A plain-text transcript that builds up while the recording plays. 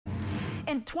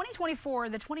In 2024,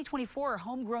 the 2024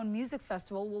 Homegrown Music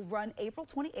Festival will run April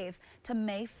 28th to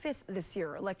May 5th this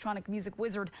year. Electronic music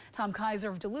wizard Kaiser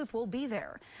of Duluth will be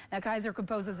there. Now, Kaiser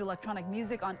composes electronic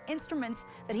music on instruments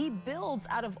that he builds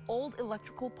out of old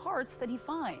electrical parts that he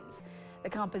finds. The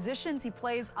compositions he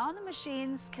plays on the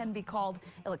machines can be called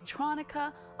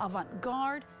electronica,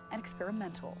 avant-garde, and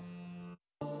experimental.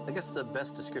 I guess the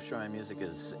best description of my music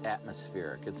is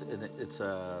atmospheric. It's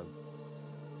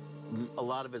a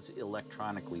lot of it's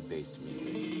electronically based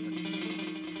music.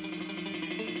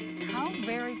 How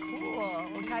very cool.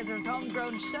 Well, Kaiser's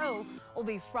Homegrown show will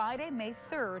be Friday, May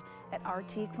 3rd at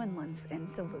RT Quinlan's in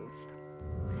Duluth.